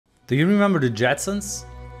Do you remember the Jetsons?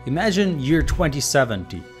 Imagine year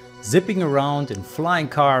 2070, zipping around in flying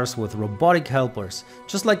cars with robotic helpers,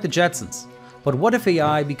 just like the Jetsons. But what if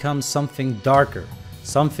AI becomes something darker,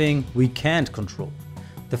 something we can't control?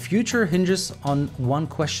 The future hinges on one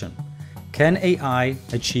question: can AI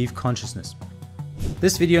achieve consciousness?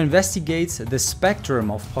 This video investigates the spectrum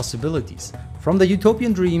of possibilities, from the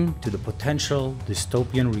utopian dream to the potential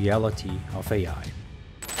dystopian reality of AI.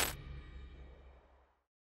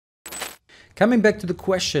 Coming back to the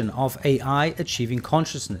question of AI achieving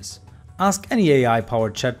consciousness, ask any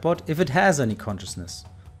AI-powered chatbot if it has any consciousness.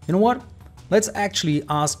 You know what? Let's actually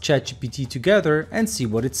ask ChatGPT together and see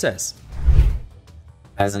what it says.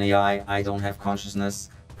 As an AI, I don't have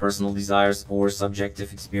consciousness, personal desires, or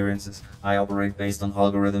subjective experiences. I operate based on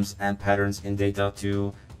algorithms and patterns in data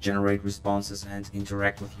to generate responses and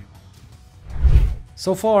interact with you.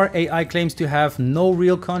 So far, AI claims to have no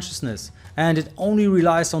real consciousness, and it only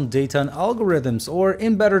relies on data and algorithms, or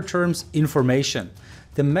in better terms, information.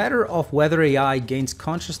 The matter of whether AI gains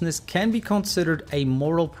consciousness can be considered a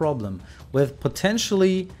moral problem with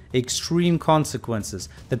potentially extreme consequences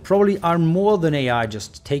that probably are more than AI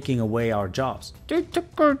just taking away our jobs.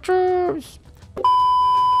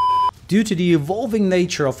 Due to the evolving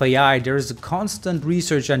nature of AI, there is a constant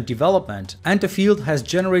research and development, and the field has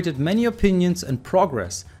generated many opinions and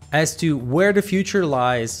progress as to where the future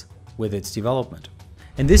lies with its development.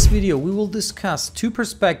 In this video, we will discuss two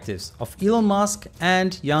perspectives of Elon Musk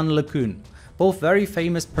and Yann LeCun, both very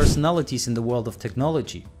famous personalities in the world of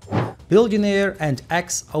technology. Billionaire and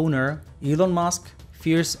ex-owner Elon Musk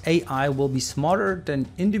fears AI will be smarter than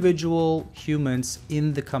individual humans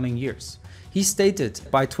in the coming years. He stated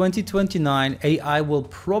by 2029 AI will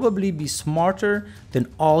probably be smarter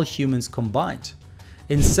than all humans combined.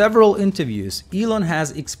 In several interviews, Elon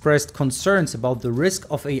has expressed concerns about the risk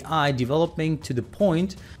of AI developing to the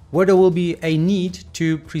point where there will be a need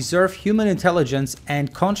to preserve human intelligence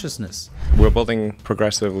and consciousness. We're building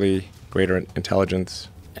progressively greater intelligence,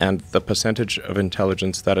 and the percentage of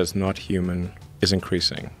intelligence that is not human is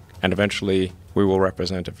increasing. And eventually, we will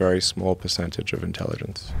represent a very small percentage of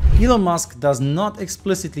intelligence. Elon Musk does not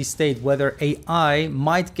explicitly state whether AI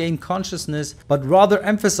might gain consciousness, but rather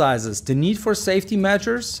emphasizes the need for safety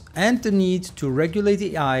measures and the need to regulate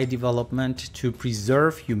AI development to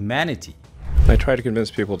preserve humanity. I try to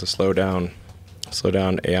convince people to slow down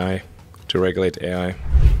AI, to regulate AI.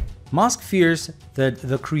 Musk fears that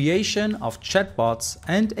the creation of chatbots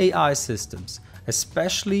and AI systems,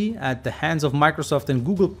 especially at the hands of Microsoft and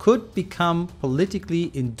Google, could become politically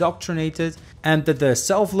indoctrinated, and that the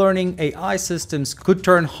self-learning AI systems could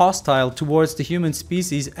turn hostile towards the human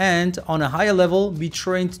species and, on a higher level, be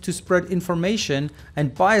trained to spread information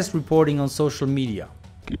and biased reporting on social media.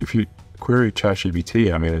 If you query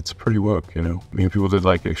ChatGPT, I mean, it's pretty woke, you know? I mean, people did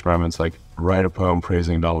like experiments like write a poem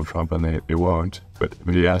praising Donald Trump and they won't. But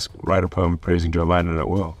when you ask write a poem praising Joe Biden, it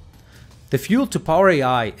will. The fuel to power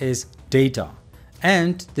AI is data.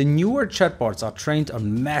 And the newer chatbots are trained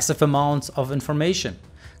on massive amounts of information.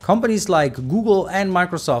 Companies like Google and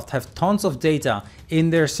Microsoft have tons of data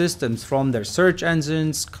in their systems from their search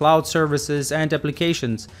engines, cloud services, and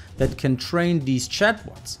applications that can train these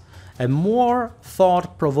chatbots. A more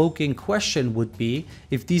thought-provoking question would be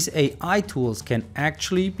if these AI tools can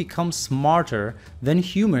actually become smarter than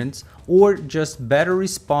humans or just better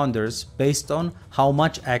responders based on how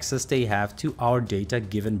much access they have to our data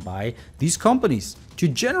given by these companies to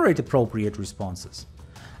generate appropriate responses.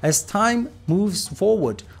 As time moves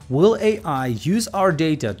forward, will AI use our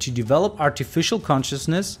data to develop artificial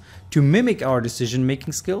consciousness to mimic our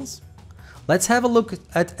decision-making skills? Let's have a look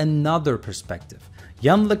at another perspective.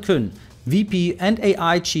 Yann LeCun, VP and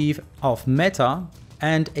AI Chief of Meta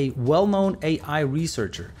and a well-known AI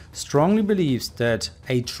researcher, strongly believes that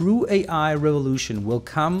a true AI revolution will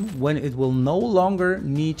come when it will no longer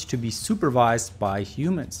need to be supervised by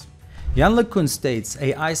humans. Yann LeCun states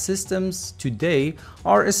AI systems today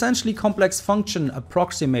are essentially complex function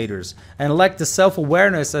approximators and lack the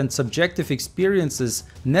self-awareness and subjective experiences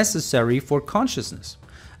necessary for consciousness.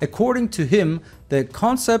 According to him, the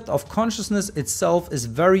concept of consciousness itself is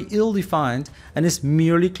very ill-defined and is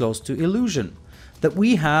merely close to illusion. That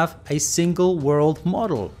we have a single world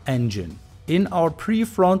model engine in our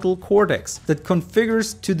prefrontal cortex that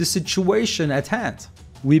configures to the situation at hand.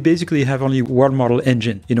 We basically have only one model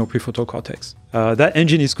engine in our prefrontal cortex. That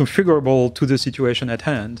engine is configurable to the situation at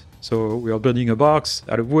hand. So we are building a box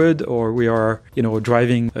out of wood, or we are,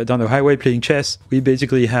 driving down the highway playing chess. We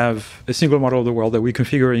basically have a single model of the world that we're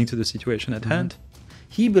configuring to the situation at hand.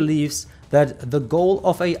 He believes that the goal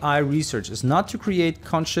of AI research is not to create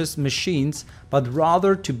conscious machines, but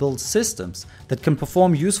rather to build systems that can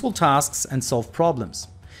perform useful tasks and solve problems.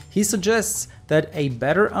 He suggests that a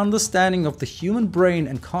better understanding of the human brain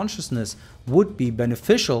and consciousness would be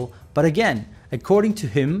beneficial, but again, according to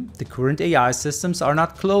him, the current AI systems are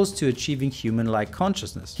not close to achieving human-like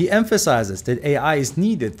consciousness. He emphasizes that AI is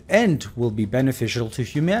needed and will be beneficial to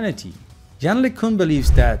humanity. Yann LeCun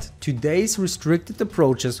believes that today's restricted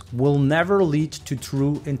approaches will never lead to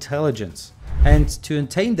true intelligence. And to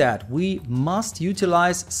attain that, we must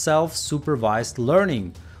utilize self-supervised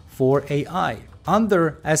learning for AI.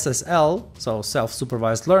 Under SSL, so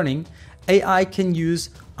self-supervised learning, AI can use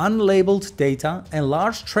unlabeled data and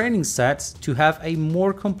large training sets to have a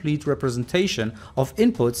more complete representation of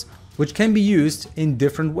inputs, which can be used in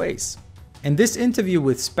different ways. In this interview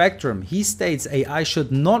with Spectrum, he states AI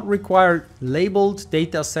should not require labeled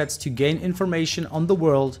data sets to gain information on the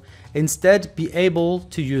world, instead be able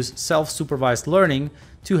to use self-supervised learning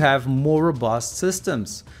to have more robust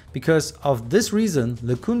systems. Because of this reason,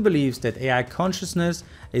 LeCun believes that AI consciousness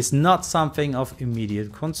is not something of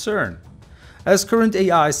immediate concern, as current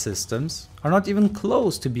AI systems are not even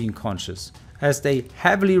close to being conscious, as they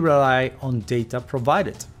heavily rely on data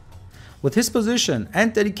provided. With his position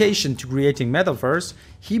and dedication to creating metaverse,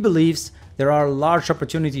 he believes there are large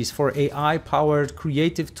opportunities for AI-powered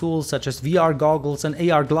creative tools such as VR goggles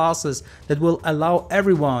and AR glasses that will allow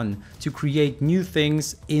everyone to create new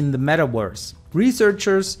things in the metaverse.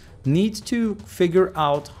 Researchers need to figure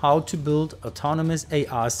out how to build autonomous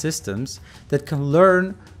AI systems that can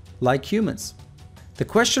learn like humans. The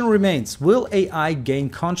question remains, will AI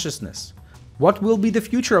gain consciousness? What will be the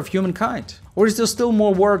future of humankind? Or is there still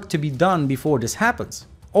more work to be done before this happens?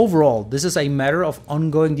 Overall, this is a matter of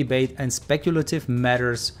ongoing debate and speculative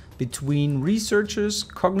matters between researchers,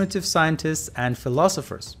 cognitive scientists, and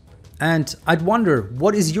philosophers. And I'd wonder,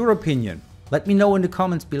 what is your opinion? Let me know in the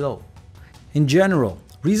comments below. In general,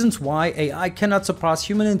 reasons why AI cannot surpass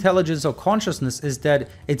human intelligence or consciousness is that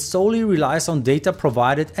it solely relies on data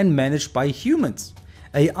provided and managed by humans.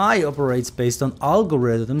 AI operates based on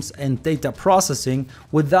algorithms and data processing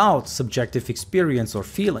without subjective experience or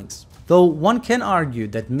feelings. Though one can argue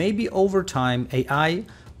that maybe over time AI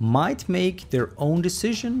might make their own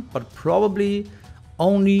decision, but probably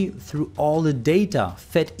only through all the data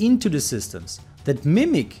fed into the systems that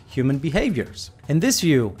mimic human behaviors. In this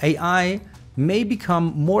view, AI may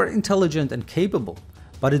become more intelligent and capable,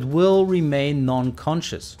 but it will remain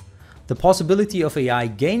non-conscious. The possibility of AI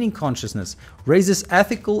gaining consciousness raises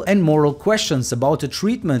ethical and moral questions about the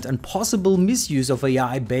treatment and possible misuse of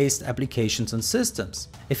AI-based applications and systems.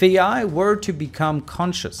 If AI were to become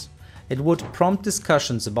conscious, it would prompt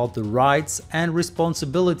discussions about the rights and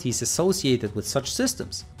responsibilities associated with such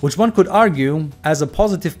systems, which one could argue as a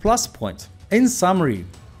positive plus point. In summary,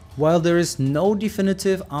 while there is no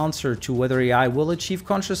definitive answer to whether AI will achieve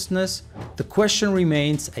consciousness, the question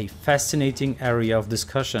remains a fascinating area of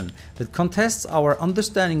discussion that contests our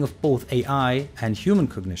understanding of both AI and human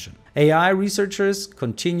cognition. AI researchers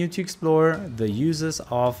continue to explore the uses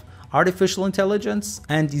of artificial intelligence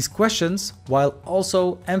and these questions, while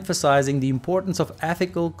also emphasizing the importance of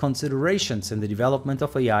ethical considerations in the development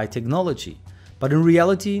of AI technology. But in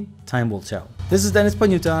reality, time will tell. This is Dennis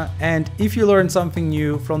Panuta, and if you learned something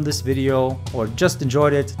new from this video or just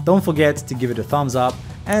enjoyed it, don't forget to give it a thumbs up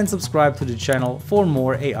and subscribe to the channel for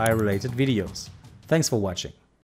more AI related videos. Thanks for watching.